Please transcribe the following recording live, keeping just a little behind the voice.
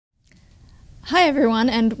Hi everyone,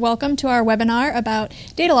 and welcome to our webinar about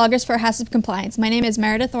data loggers for HACCP compliance. My name is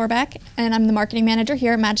Meredith Orbach, and I'm the marketing manager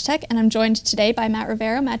here at MadgeTech, and I'm joined today by Matt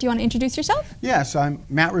Rivera. Matt, do you want to introduce yourself? Yes, I'm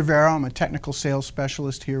Matt Rivera. I'm a technical sales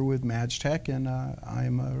specialist here with MadgeTech, and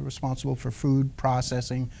I'm responsible for food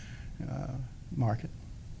processing market.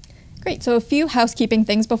 Great, so a few housekeeping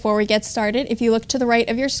things before we get started. If you look to the right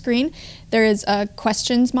of your screen, there is a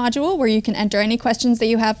questions module where you can enter any questions that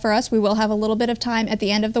you have for us. We will have a little bit of time at the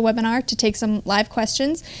end of the webinar to take some live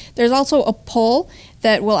questions. There's also a poll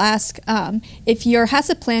that will ask if your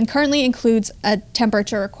HACCP plan currently includes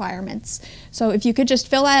temperature requirements. So if you could just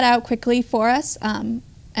fill that out quickly for us.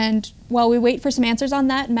 And while we wait for some answers on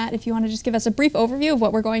that, Matt, if you want to just give us a brief overview of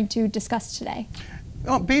what we're going to discuss today.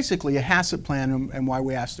 Well, basically, a HACCP plan, and why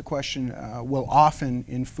we asked the question, will often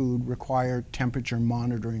in food require temperature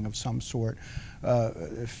monitoring of some sort.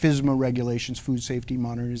 FSMA regulations, Food Safety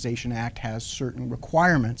Modernization Act, has certain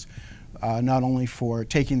requirements, not only for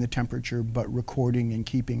taking the temperature, but recording and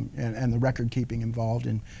keeping, and the record keeping involved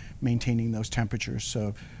in maintaining those temperatures.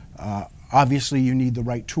 So obviously you need the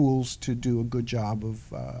right tools to do a good job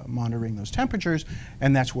of monitoring those temperatures,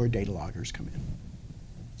 and that's where data loggers come in.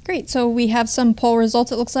 Great. So we have some poll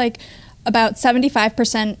results. It looks like about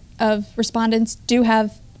 75% of respondents do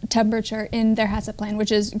have temperature in their HACCP plan,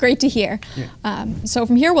 which is great to hear. Yeah. So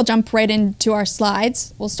from here, we'll jump right into our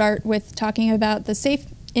slides. We'll start with talking about the safe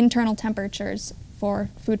internal temperatures for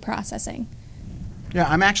food processing. Yeah,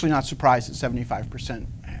 I'm actually not surprised that 75%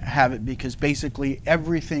 have it, because basically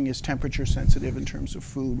everything is temperature sensitive in terms of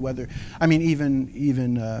food. Whether, I mean,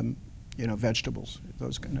 even you know, vegetables,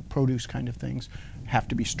 those kind of produce kind of things have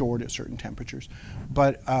to be stored at certain temperatures.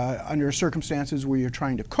 But under circumstances where you're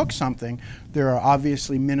trying to cook something, there are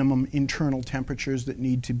obviously minimum internal temperatures that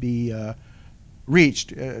need to be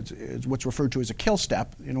reached. It's what's referred to as a kill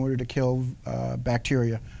step in order to kill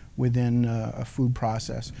bacteria within a food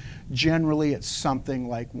process. Generally, it's something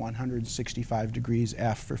like 165 degrees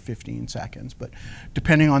F for 15 seconds. But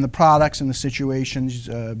depending on the products and the situations,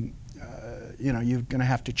 you know, you're going to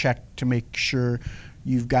have to check to make sure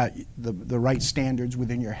you've got the right standards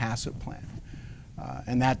within your HACCP plan,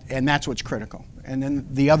 and that's what's critical. And then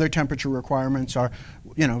the other temperature requirements are,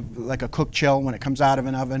 you know, like a cook chill. When it comes out of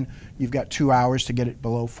an oven, you've got 2 hours to get it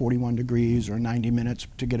below 41 degrees, or 90 minutes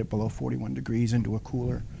to get it below 41 degrees into a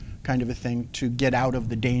cooler, kind of a thing, to get out of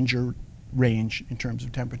the danger range in terms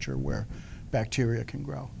of temperature where bacteria can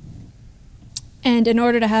grow. And in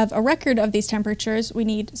order to have a record of these temperatures, we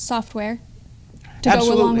need software to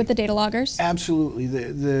Absolutely. go along with the data loggers? Absolutely.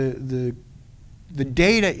 The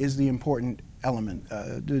data is the important element.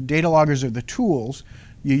 The data loggers are the tools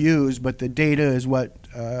you use, but the data is what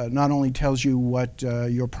not only tells you what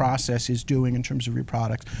your process is doing in terms of your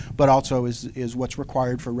products, but also is what's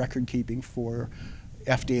required for record keeping for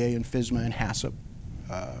FDA and FSMA and HACCP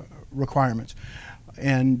requirements.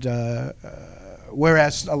 And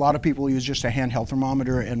whereas a lot of people use just a handheld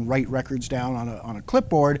thermometer and write records down on a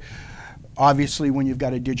clipboard, obviously, when you've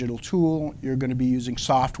got a digital tool, you're going to be using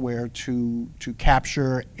software to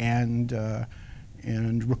capture and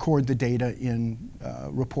record the data in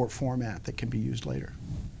report format that can be used later.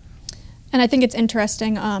 And I think it's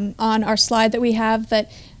interesting on our slide that we have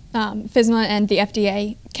that FSMA and the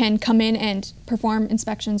FDA can come in and perform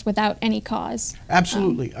inspections without any cause.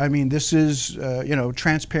 Absolutely. I mean, this is you know,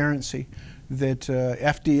 transparency. That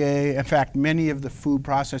FDA, in fact, many of the food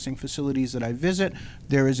processing facilities that I visit,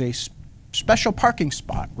 there is a special parking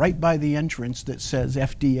spot right by the entrance that says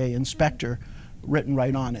FDA Inspector written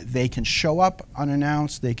right on it. They can show up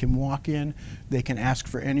unannounced, they can walk in, they can ask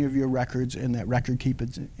for any of your records, and that record keep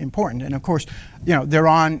is important. And of course, you know,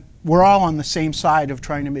 we're all on the same side of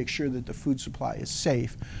trying to make sure that the food supply is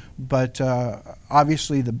safe. But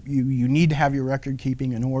obviously you need to have your record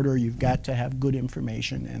keeping in order. You've got to have good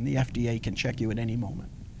information, and the FDA can check you at any moment.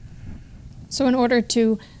 So in order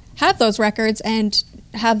to have those records and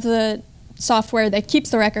have the software that keeps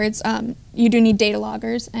the records, you do need data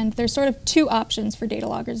loggers, and there's sort of two options for data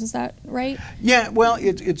loggers. Is that right? Yeah, well,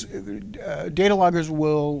 data loggers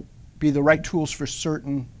will be the right tools for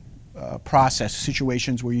certain process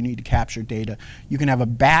situations where you need to capture data. You can have a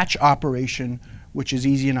batch operation, which is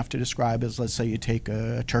easy enough to describe as, let's say you take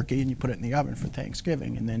a turkey and you put it in the oven for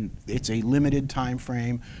Thanksgiving, and then it's a limited time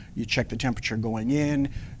frame. You check the temperature going in,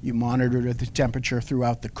 you monitor the temperature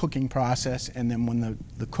throughout the cooking process, and then when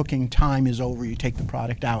the cooking time is over, you take the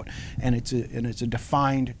product out, and it's a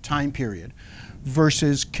defined time period.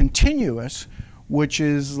 Versus continuous, which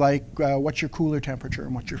is like what's your cooler temperature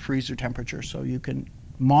and what's your freezer temperature, so you can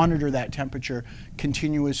monitor that temperature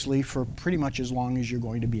continuously for pretty much as long as you're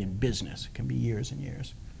going to be in business. It can be years and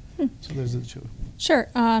years. So those are the two. Sure.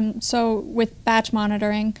 So with batch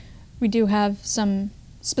monitoring, we do have some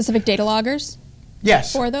specific data loggers.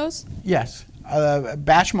 Yes. For those? Yes.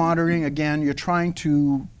 Batch monitoring, again, you're trying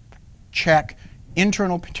to check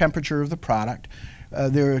internal temperature of the product.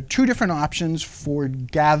 There are two different options for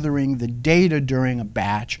gathering the data during a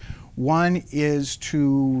batch. One is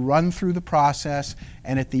to run through the process,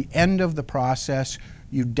 and at the end of the process,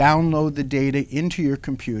 you download the data into your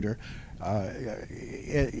computer.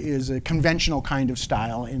 It is a conventional kind of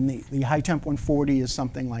style, and the high temp 140 is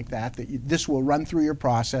something like that. This will run through your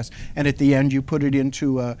process, and at the end you put it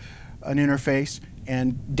into an interface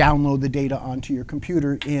and download the data onto your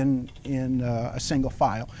computer in a single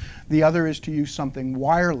file. The other is to use something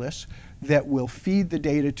wireless that will feed the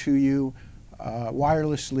data to you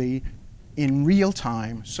wirelessly in real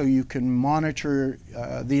time, so you can monitor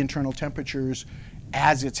the internal temperatures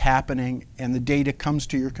as it's happening, and the data comes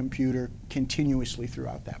to your computer continuously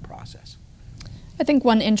throughout that process. I think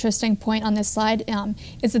one interesting point on this slide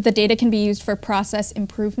is that the data can be used for process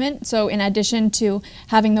improvement. So in addition to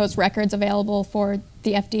having those records available for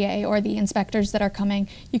the FDA or the inspectors that are coming,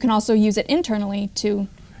 you can also use it internally to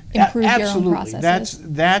improve your own processes.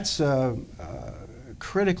 That's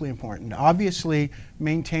critically important. Obviously,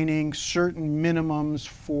 maintaining certain minimums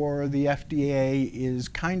for the FDA is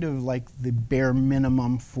kind of like the bare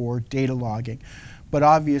minimum for data logging. But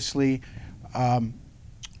obviously,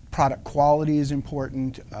 product quality is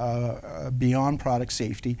important beyond product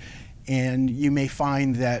safety. And you may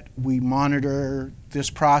find that we monitor this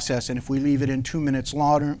process, and if we leave it in 2 minutes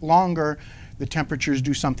longer, the temperatures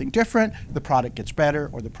do something different, the product gets better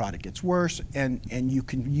or the product gets worse, and you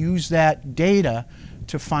can use that data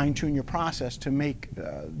to fine-tune your process to make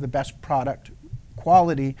the best product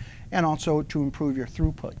quality, and also to improve your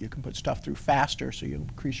throughput. You can put stuff through faster, so you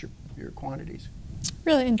increase your quantities.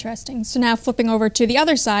 Really interesting. So now flipping over to the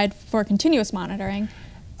other side for continuous monitoring.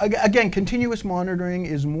 Again, continuous monitoring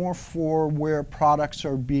is more for where products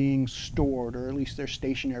are being stored, or at least they're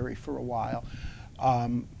stationary for a while.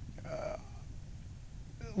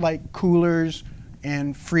 Like coolers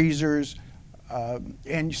and freezers,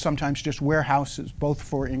 and sometimes just warehouses, both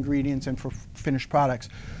for ingredients and for finished products,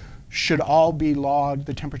 should all be logged.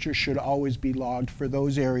 The temperature should always be logged for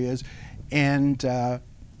those areas, and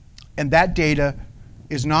that data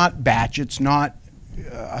is not batch. It's not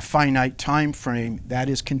a finite time frame. That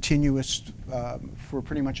is continuous for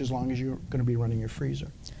pretty much as long as you're going to be running your freezer.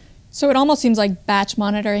 So it almost seems like batch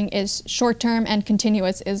monitoring is short-term and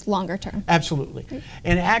continuous is longer-term. Absolutely.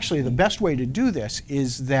 And actually, the best way to do this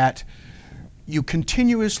is that you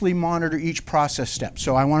continuously monitor each process step.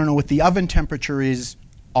 So I want to know what the oven temperature is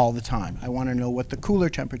all the time. I want to know what the cooler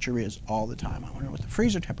temperature is all the time. I want to know what the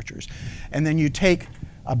freezer temperature is. And then you take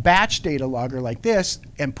a batch data logger like this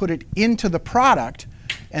and put it into the product,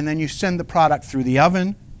 and then you send the product through the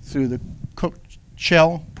oven, through the cooked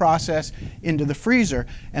shell process, into the freezer,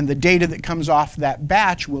 and the data that comes off that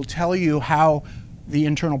batch will tell you how the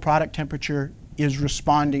internal product temperature is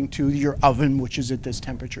responding to your oven, which is at this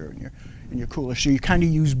temperature, in your cooler. So you kind of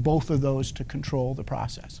use both of those to control the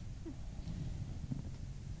process.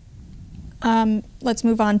 Let's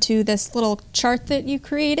move on to this little chart that you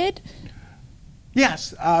created.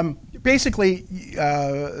 Yes, basically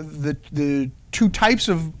the two types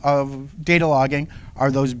of data logging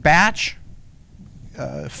are those batch,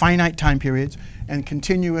 finite time periods, and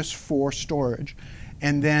continuous for storage.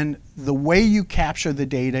 And then the way you capture the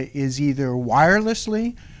data is either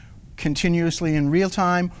wirelessly, continuously in real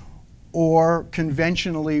time, or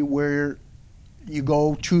conventionally where you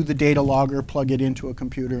go to the data logger, plug it into a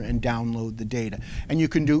computer, and download the data. And you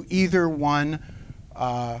can do either one,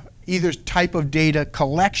 either type of data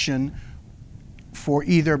collection for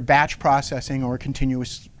either batch processing or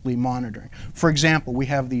continuously monitoring. For example, we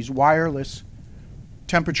have these wireless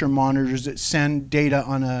temperature monitors that send data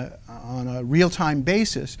on a real-time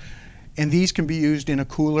basis, and these can be used in a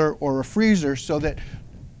cooler or a freezer so that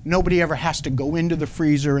nobody ever has to go into the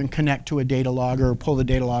freezer and connect to a data logger or pull the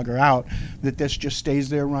data logger out, that this just stays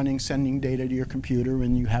there running, sending data to your computer,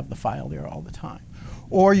 and you have the file there all the time.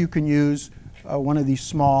 Or you can use one of these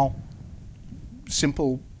small,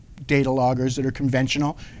 simple data loggers that are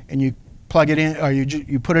conventional, and you plug it in, or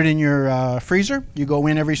you put it in your freezer, you go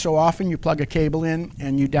in every so often, you plug a cable in,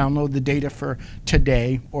 and you download the data for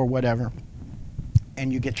today or whatever,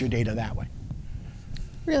 and you get your data that way.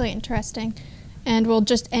 Really interesting. And we'll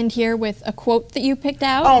just end here with a quote that you picked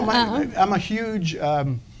out. Oh, I'm a huge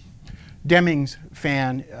Deming's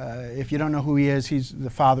fan. If you don't know who he is, he's the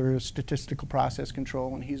father of statistical process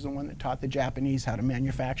control, and he's the one that taught the Japanese how to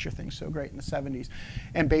manufacture things so great in the 70s.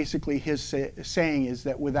 And basically his saying is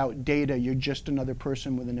that without data, you're just another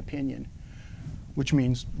person with an opinion, which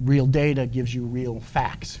means real data gives you real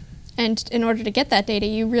facts. And in order to get that data,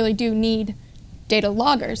 you really do need data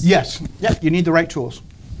loggers. Yes, yep, you need the right tools.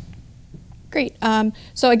 Great.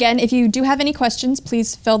 So again, if you do have any questions,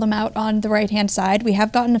 please fill them out on the right-hand side. We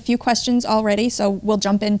have gotten a few questions already, so we'll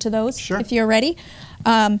jump into those if you're ready.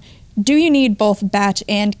 Do you need both batch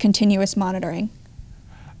and continuous monitoring?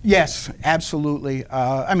 Yes, absolutely.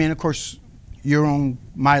 I mean, of course, your own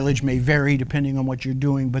mileage may vary depending on what you're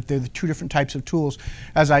doing, but they're the two different types of tools.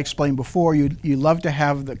 As I explained before, you love to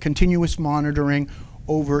have the continuous monitoring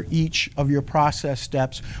over each of your process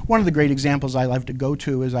steps. One of the great examples I love to go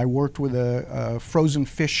to is I worked with a frozen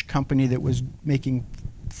fish company that was making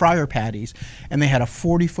fryer patties, and they had a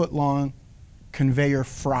 40-foot long conveyor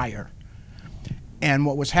fryer. And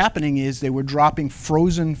what was happening is they were dropping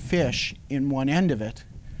frozen fish in one end of it,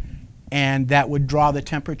 and that would draw the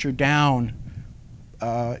temperature down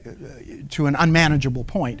to an unmanageable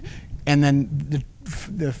point. And then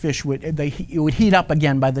the fish it would heat up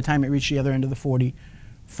again by the time it reached the other end of the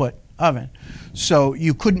 40-foot oven. So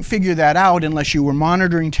you couldn't figure that out unless you were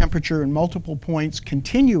monitoring temperature in multiple points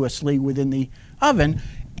continuously within the oven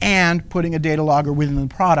and putting a data logger within the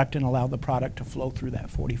product and allow the product to flow through that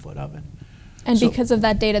 40-foot oven. And so, because of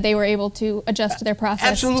that data, they were able to adjust their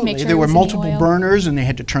process to make sure there were multiple burners, and they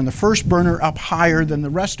had to turn the first burner up higher than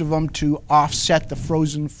the rest of them to offset the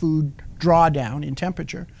frozen food drawdown in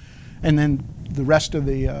temperature. And then the rest of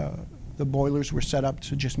the boilers were set up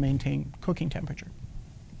to just maintain cooking temperature.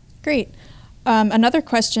 Great. Another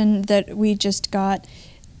question that we just got,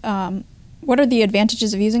 what are the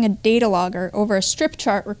advantages of using a data logger over a strip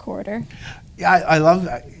chart recorder? Yeah, I love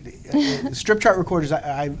strip chart recorders.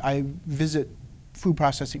 I visit food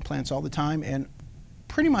processing plants all the time, and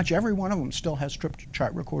pretty much every one of them still has strip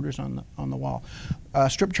chart recorders on the wall.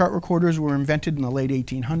 Strip chart recorders were invented in the late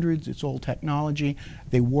 1800s. It's old technology.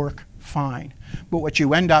 They work fine. But what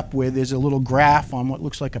you end up with is a little graph on what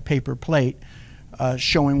looks like a paper plate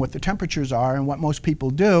showing what the temperatures are, and what most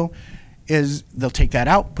people do is they'll take that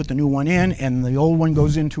out, put the new one in, and the old one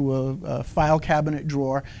goes into a file cabinet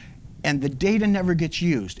drawer, and the data never gets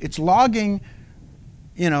used. It's logging,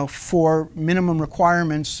 you know, for minimum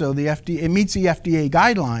requirements, so it meets the FDA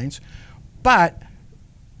guidelines, but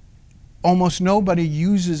almost nobody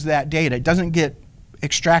uses that data. It doesn't get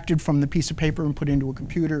extracted from the piece of paper and put into a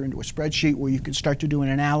computer, into a spreadsheet where you can start to do an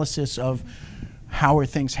analysis of how are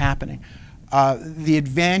things happening. The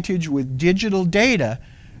advantage with digital data,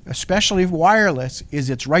 especially wireless, is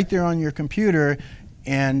it's right there on your computer,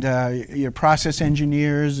 and your process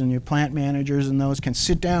engineers and your plant managers and those can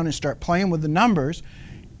sit down and start playing with the numbers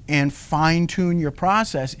and fine-tune your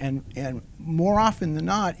process, and more often than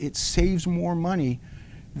not, it saves more money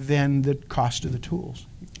than the cost of the tools.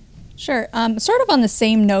 Sure. Sort of on the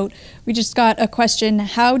same note, we just got a question,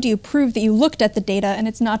 how do you prove that you looked at the data and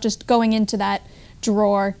it's not just going into that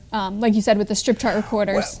drawer, like you said, with the strip chart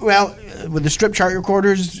recorders? Well, with the strip chart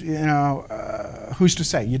recorders, you know, who's to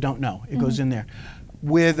say? You don't know. It goes in there.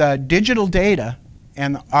 With digital data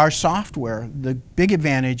and our software, the big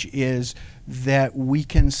advantage is that we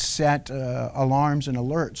can set alarms and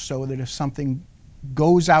alerts so that if something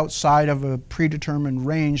goes outside of a predetermined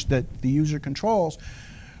range that the user controls,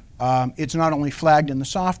 it's not only flagged in the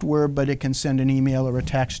software, but it can send an email or a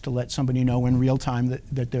text to let somebody know in real time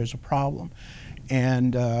that there's a problem,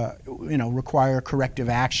 and you know, require corrective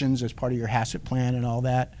actions as part of your HACCP plan and all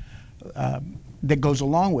that. That goes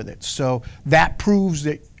along with it. So that proves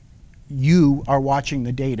that you are watching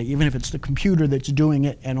the data, even if it's the computer that's doing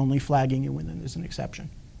it and only flagging you when there's an exception.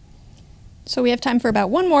 So we have time for about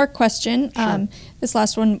one more question. Sure. This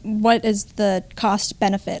last one, what is the cost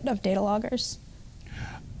benefit of data loggers?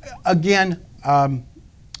 Again,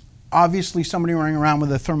 obviously somebody running around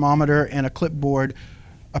with a thermometer and a clipboard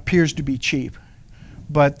appears to be cheap.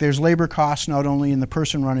 But there's labor costs not only in the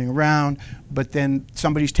person running around, but then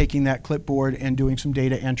somebody's taking that clipboard and doing some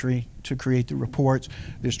data entry to create the reports.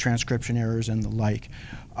 There's transcription errors and the like.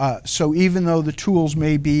 So even though the tools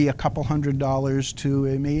may be a couple $100 to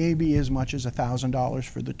it may be as much as $1,000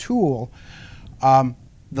 for the tool,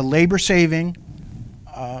 the labor saving,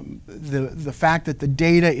 the fact that the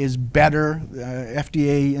data is better,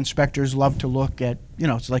 FDA inspectors love to look at, you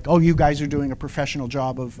know, it's like, oh, you guys are doing a professional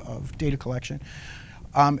job of data collection.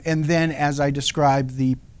 And then, as I described,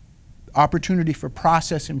 the opportunity for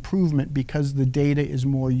process improvement because the data is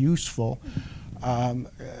more useful.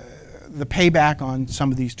 The payback on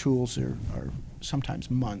some of these tools are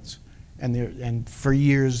sometimes months. and for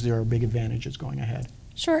years there are big advantages going ahead.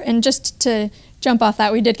 Sure, and just to jump off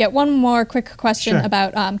that, we did get one more quick question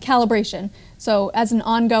about calibration. So as an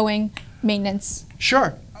ongoing maintenance.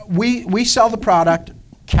 Sure. We sell the product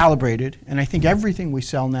calibrated, and I think everything we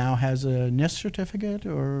sell now has a NIST certificate,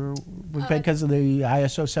 or because of the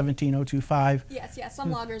ISO 17025. Yes,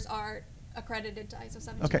 some loggers are accredited to ISO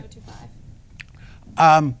 17025.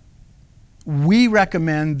 Okay. We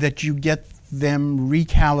recommend that you get them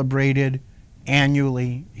recalibrated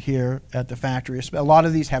annually here at the factory. A lot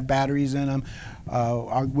of these have batteries in them.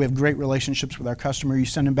 We have great relationships with our customer. You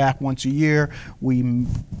send them back once a year. We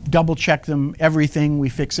double check them, everything. We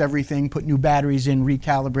fix everything, put new batteries in,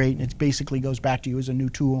 recalibrate, and it basically goes back to you as a new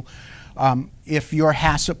tool. If your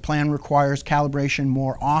HACCP plan requires calibration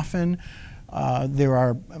more often, there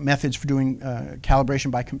are methods for doing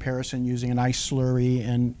calibration by comparison using an ice slurry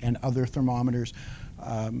and other thermometers.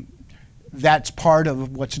 That's part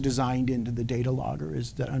of what's designed into the data logger,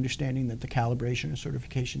 is the understanding that the calibration and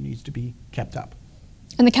certification needs to be kept up.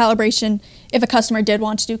 And the calibration, if a customer did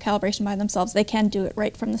want to do calibration by themselves, they can do it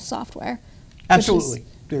right from the software. Absolutely.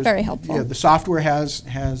 Which is very helpful. Yeah, the software has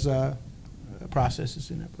processes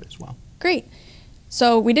in it as well. Great.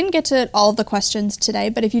 So we didn't get to all of the questions today,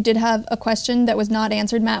 but if you did have a question that was not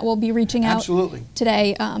answered, Matt will be reaching out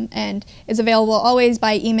today and is available always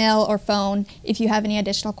by email or phone if you have any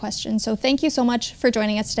additional questions. So thank you so much for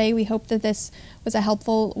joining us today. We hope that this was a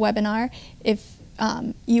helpful webinar. If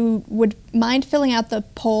you would mind filling out the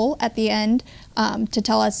poll at the end to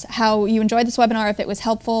tell us how you enjoyed this webinar, if it was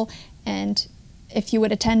helpful, and if you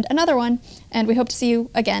would attend another one. And we hope to see you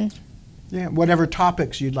again. Yeah, whatever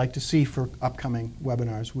topics you'd like to see for upcoming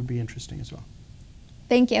webinars would be interesting as well.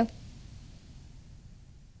 Thank you.